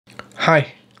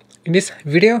Hi, in this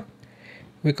video,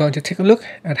 we're going to take a look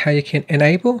at how you can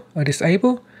enable or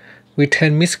disable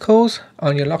return missed calls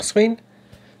on your lock screen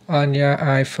on your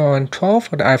iPhone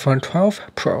 12 or the iPhone 12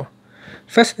 Pro.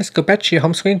 First, let's go back to your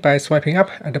home screen by swiping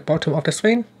up at the bottom of the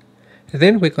screen.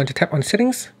 Then we're going to tap on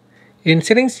Settings. In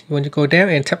Settings, you want to go down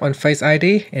and tap on Face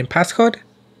ID and Passcode.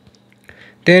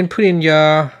 Then put in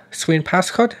your screen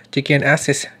passcode to gain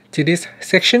access to this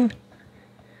section.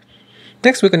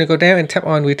 Next, we're going to go down and tap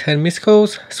on Return Missed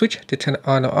Calls, switch to turn it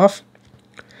on or off.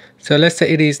 So let's say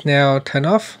it is now turned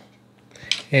off,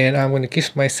 and I'm going to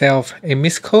give myself a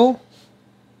missed call.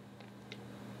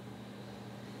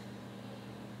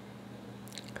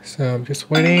 So I'm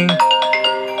just waiting.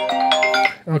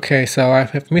 Okay, so I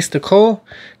have missed the call.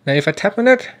 Now if I tap on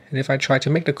it, and if I try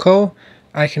to make the call,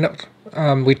 I cannot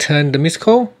return the missed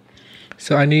call.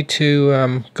 So I need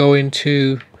to go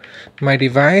into my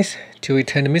device to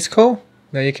return the missed call.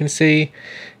 Now you can see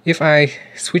if I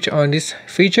switch on this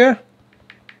feature,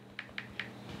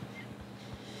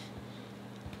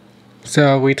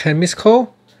 so return missed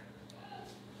call,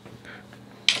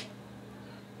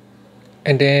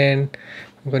 and then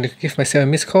I'm going to give myself a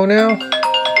missed call now.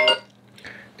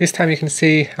 This time you can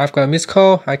see I've got a missed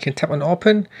call. I can tap on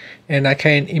open and I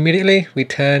can immediately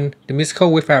return the missed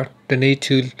call without the need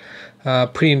to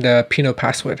put in the PIN or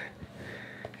password.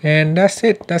 And that's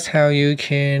it. That's how you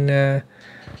can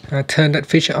turn that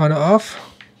feature on or off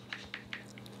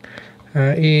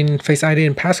in Face ID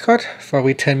and Passcode for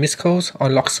return missed calls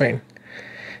on lock screen.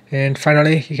 And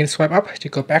finally, you can swipe up to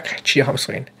go back to your home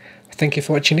screen. Thank you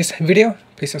for watching this video.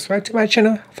 Please subscribe to my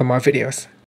channel for more videos.